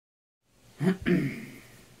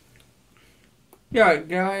Yeah,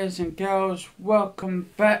 guys and girls, welcome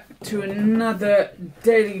back to another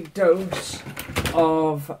daily dose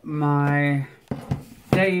of my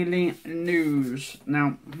daily news.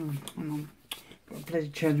 Now, hold on, got to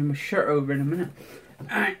change my shirt over in a minute.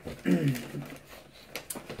 Alright.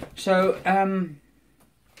 So,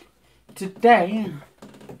 today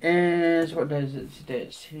is, what day is it today?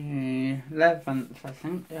 It's the 11th, I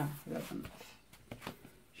think. Yeah, 11th.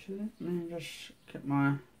 Let me just get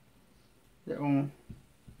my little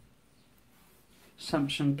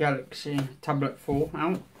Samsung Galaxy Tablet 4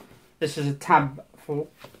 out. This is a Tab 4.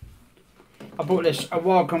 I bought this a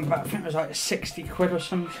while ago back. I think it was like 60 quid or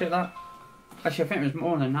some shit like that. Actually, I think it was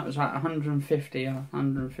more than that. It was like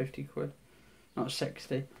 150 quid, not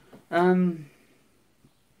 60.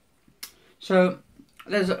 So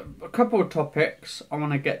there's a couple of topics I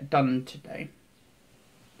want to get done today.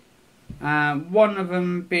 One of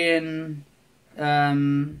them being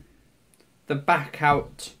the back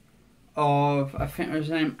out of, I think it was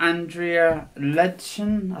named Andrea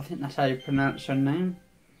Leadsom. I think that's how you pronounce her name.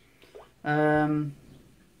 I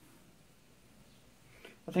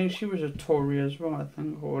think she was a Tory as well, I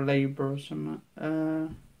think, or Labour or something.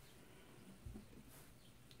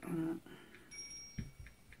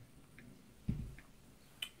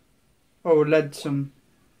 Leadsom.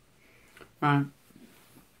 Right.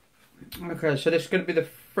 Okay, so this is going to be the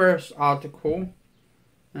first article.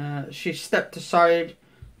 She stepped aside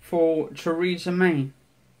for Theresa May,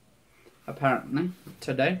 apparently,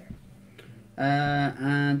 today.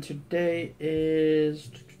 And today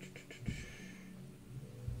is...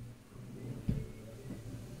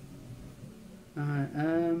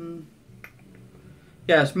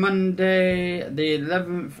 Yes, Monday the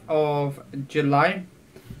 11th of July.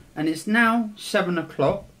 And it's now 7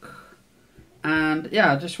 o'clock. And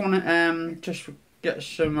yeah, I just want to just get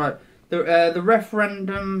some right. The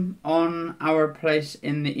referendum on our place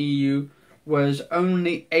in the EU was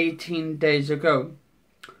only 18 days ago,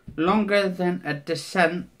 longer than a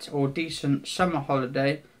decent summer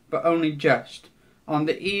holiday, but only just. On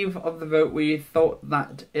the eve of the vote, we thought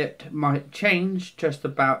that it might change just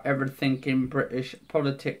about everything in British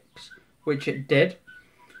politics, which it did.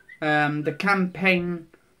 The campaign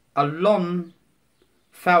alone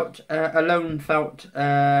felt like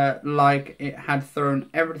it had thrown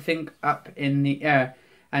everything up in the air,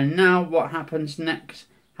 and now what happens next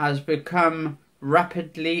has become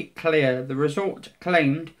rapidly clear. The result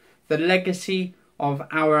claimed the legacy of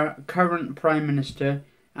our current Prime Minister,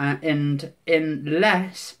 and in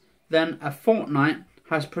less than a fortnight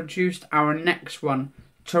has produced our next one.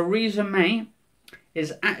 Theresa May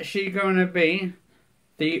is actually going to be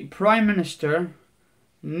the Prime Minister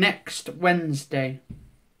next Wednesday.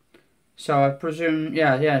 So I presume,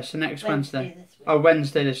 yeah, so next Wednesday. Oh,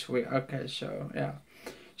 Wednesday this week. Okay, so, yeah.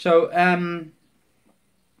 So,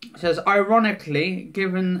 it says, ironically,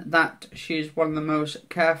 given that she's one of the most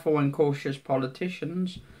careful and cautious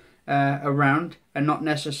politicians around, and not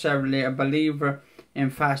necessarily a believer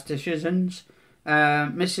in fast decisions,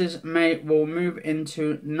 Mrs. May will move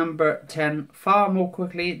into number 10 far more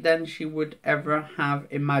quickly than she would ever have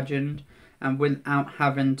imagined, and without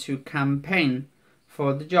having to campaign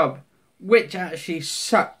for the job. Which actually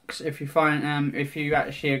sucks if you find if you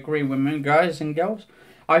actually agree with me, guys and girls.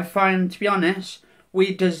 I find, to be honest,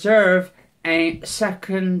 we deserve a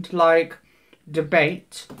second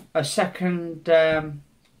debate, a second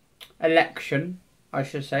election, I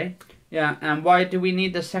should say. Yeah, and why do we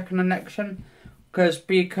need the second election? Because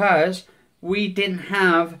we didn't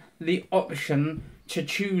have the option to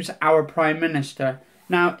choose our Prime Minister.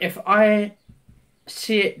 Now, if I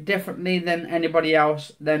see it differently than anybody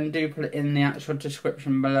else, then do put it in the actual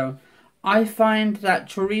description below. I find that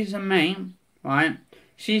Theresa May, right,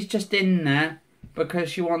 she's just in there because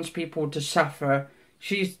she wants people to suffer.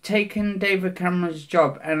 She's taken David Cameron's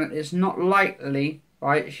job, and it's not likely,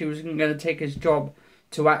 right, she was going to take his job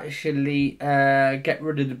to actually get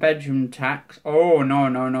rid of the bedroom tax. Oh, no.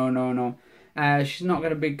 She's not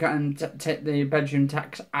going to be take the bedroom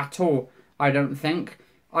tax at all, I don't think.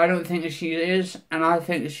 I don't think that she is, and I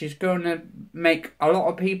think that she's going to make a lot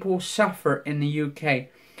of people suffer in the UK.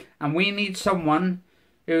 And we need someone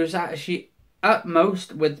who's actually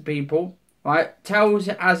utmost with people, right? Tells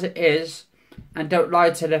it as it is, and don't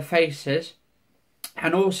lie to their faces.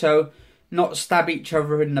 And also, not stab each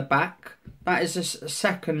other in the back. That is a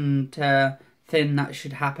second thing that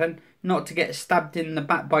should happen. Not to get stabbed in the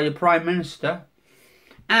back by your Prime Minister.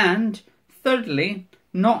 And, thirdly,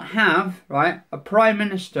 not have, right, a Prime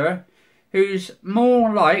Minister who's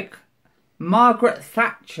more like Margaret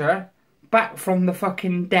Thatcher back from the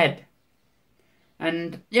fucking dead.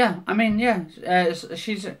 And yeah, I mean, yeah,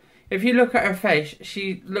 she's. If you look at her face,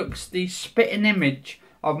 she looks the spitting image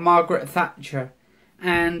of Margaret Thatcher.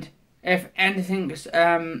 And if anything's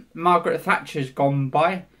Margaret Thatcher's gone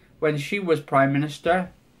by, when she was Prime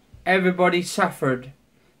Minister, everybody suffered.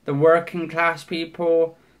 The working class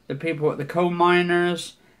people, the people at the coal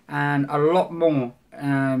miners, and a lot more.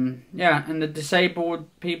 Yeah, and the disabled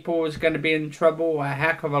people is going to be in trouble, a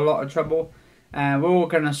heck of a lot of trouble. We're all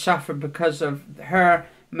going to suffer because of her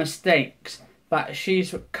mistakes that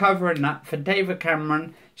she's covering up for David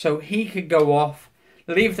Cameron so he could go off,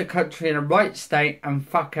 leave the country in a right state and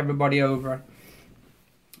fuck everybody over.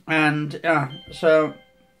 And yeah, so,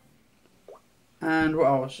 and what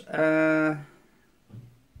else?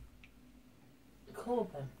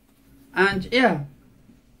 Corbyn. And yeah,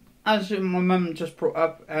 as my mum just brought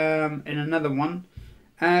up in another one,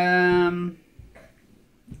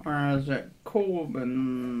 where is it?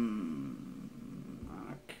 Corbyn.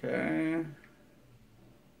 Okay.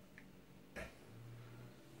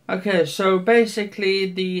 Okay, so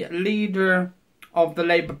basically the leader of the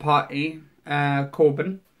Labour Party,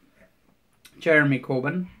 Corbyn, Jeremy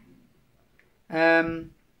Corbyn,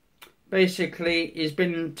 basically he's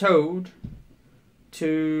been told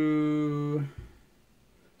to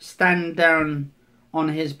stand down on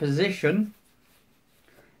his position,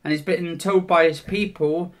 and he's been told by his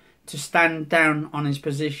people to stand down on his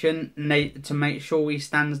position to make sure he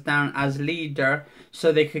stands down as leader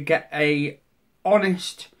so they could get a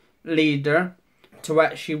honest leader to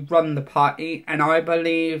actually run the party. And I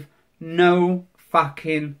believe no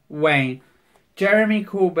fucking way. Jeremy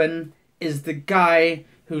Corbyn is the guy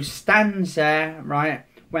who stands there, right,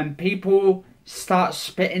 when people start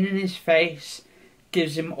spitting in his face,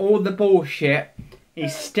 gives him all the bullshit,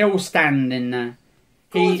 he's still standing there.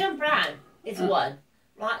 Gordon Brown is one,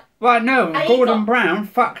 right? Well, no, and Gordon Brown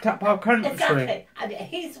fucked up our country. Exactly. And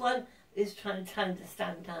he's one who's trying to tell him to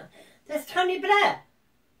stand down. There's Tony Blair,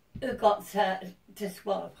 who got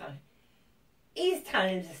disqualified. He's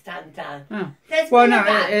telling him to stand down. Oh. There's well,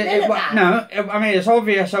 Miliband. I mean, it's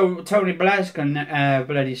obvious how Tony Blair's going to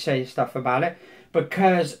bloody say stuff about it,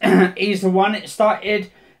 because he's the one that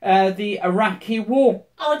started the Iraqi war.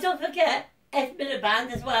 Oh, don't forget Ed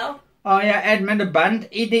Miliband as well. Oh yeah, Ed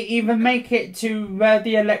Miliband. He didn't even make it to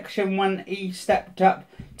the election when he stepped up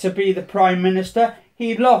to be the Prime Minister.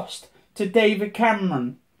 He lost to David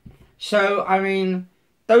Cameron. So, I mean,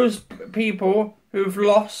 those people who've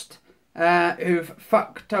lost, who've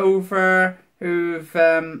fucked over, who've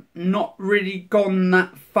not really gone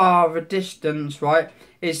that far of a distance, right,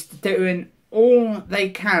 is doing all they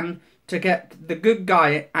can to get the good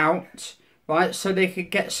guy out, right, so they could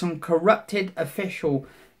get some corrupted official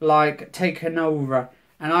like taken over.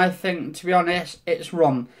 And I think, to be honest, it's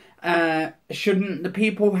wrong. Shouldn't the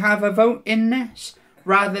people have a vote in this,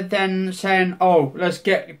 rather than saying, oh, let's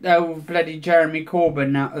get bloody Jeremy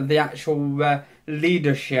Corbyn out of the actual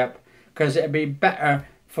leadership because it'd be better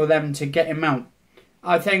for them to get him out?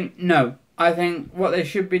 I think no. I think what they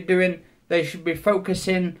should be doing, they should be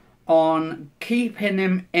focusing on keeping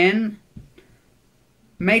him in,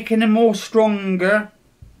 making him more stronger.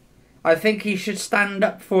 I think he should stand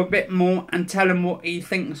up for a bit more and tell him what he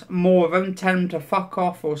thinks more of him. Tell him to fuck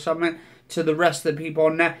off or something to the rest of the people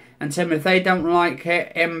on there. And tell him if they don't like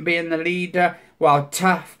it, him being the leader, well,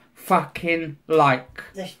 tough fucking like.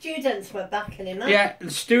 The students were backing him up. Yeah, the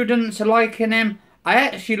students are liking him. I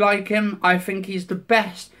actually like him. I think he's the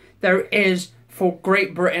best there is for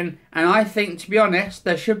Great Britain. And I think, to be honest,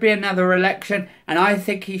 there should be another election. And I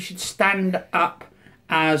think he should stand up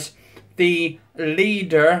as the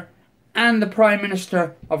leader and the Prime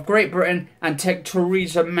Minister of Great Britain and take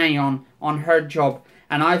Theresa May on her job.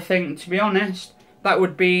 And I think, to be honest, that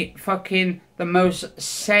would be fucking the most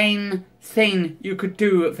sane thing you could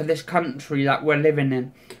do for this country that we're living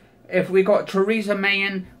in. If we got Theresa May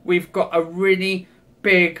in, we've got a really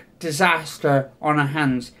big disaster on our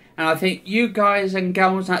hands. And I think you guys and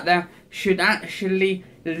girls out there should actually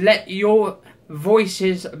let your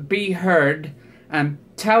voices be heard and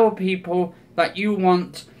tell people that you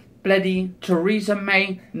want bloody Theresa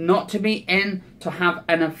May not to be in, to have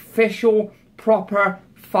an official, proper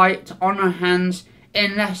fight on her hands,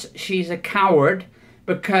 unless she's a coward,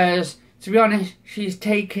 because, to be honest, she's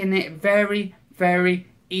taking it very, very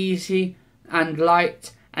easy and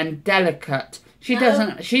light and delicate. She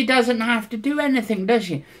doesn't have to do anything, does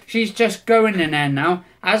she? She's just going in there now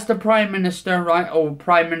as the Prime Minister, right, or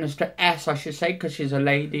Prime Minister S, I should say, because she's a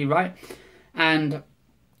lady, right, and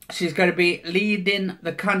she's going to be leading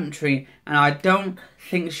the country, and I don't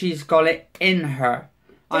think she's got it in her.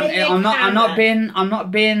 I'm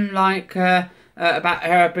not being like about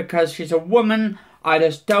her because she's a woman. I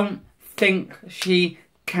just don't think she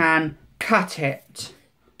can cut it.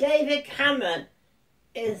 David Cameron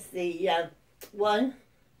is the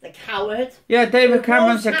the coward. Yeah, David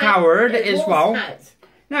Cameron's a coward as well. Out.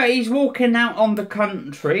 No, he's walking out on the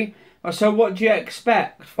country. So what do you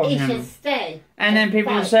expect from him? He should stay. And then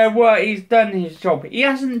people say, well, he's done his job. He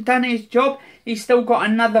hasn't done his job. He's still got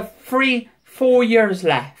another 3-4 years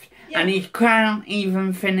left. Yeah. And he can't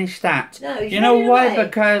even finish that. No, you know why?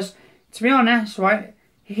 Because, to be honest, right,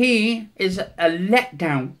 he is a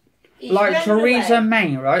letdown. Like Theresa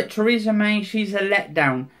May, right? Theresa May, she's a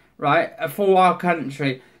letdown, right, for our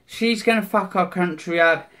country. She's going to fuck our country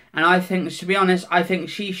up. And I think, to be honest, I think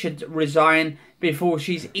she should resign before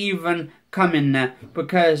she's even coming there.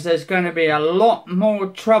 Because there's going to be a lot more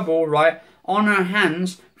trouble, right, on her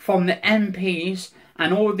hands from the MPs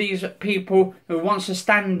and all these people who wants to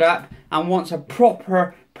stand up and wants a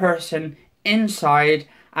proper person inside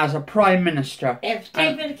as a Prime Minister. If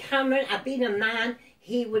David Cameron had been a man,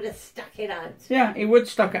 he would have stuck it out. Yeah, he would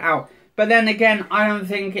stuck it out. But then again, I don't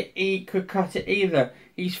think he could cut it either.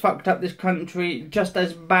 He's fucked up this country just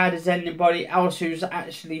as bad as anybody else who's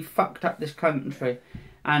actually fucked up this country.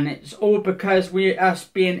 And it's all because us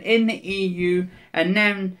being in the EU. And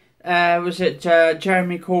then,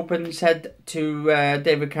 Jeremy Corbyn said to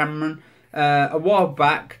David Cameron a while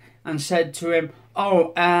back and said to him,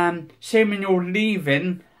 oh, assuming you're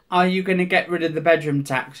leaving, are you going to get rid of the bedroom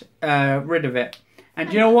tax? Rid of it.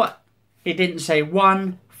 And you know what? He didn't say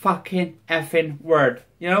one fucking effing word.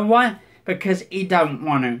 You know why? Because he don't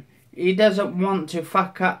want to. He doesn't want to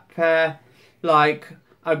fuck up like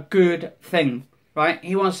a good thing, right?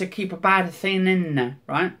 He wants to keep a bad thing in there,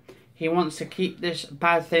 right? He wants to keep this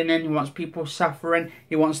bad thing in. He wants people suffering.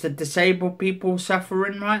 He wants the disabled people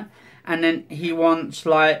suffering, right? And then he wants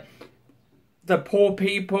like the poor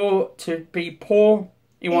people to be poor.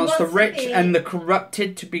 He wants the rich and the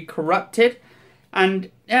corrupted to be corrupted.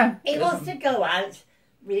 And yeah. He wants to go out,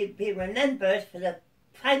 be remembered for the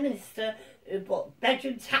Prime Minister who brought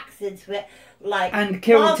bedroom tax into it, like and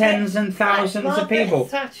killed tens and thousands of people.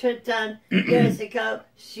 Thatcher done years ago.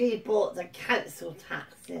 She brought the council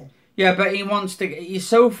tax in. Yeah, but he wants to.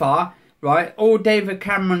 So far, right? All David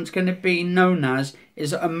Cameron's going to be known as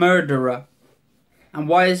is a murderer. And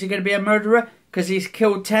why is he going to be a murderer? Because he's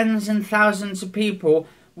killed tens and thousands of people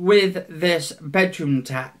with this bedroom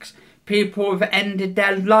tax. People have ended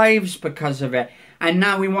their lives because of it. And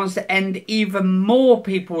now he wants to end even more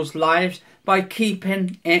people's lives by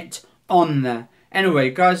keeping it on there. Anyway,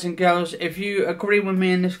 guys and girls, if you agree with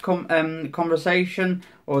me in this conversation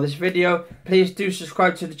or this video, please do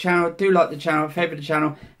subscribe to the channel, do like the channel, favourite the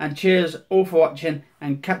channel, and cheers all for watching,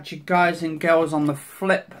 and catch you guys and girls on the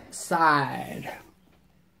flip side.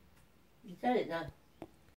 You said it now.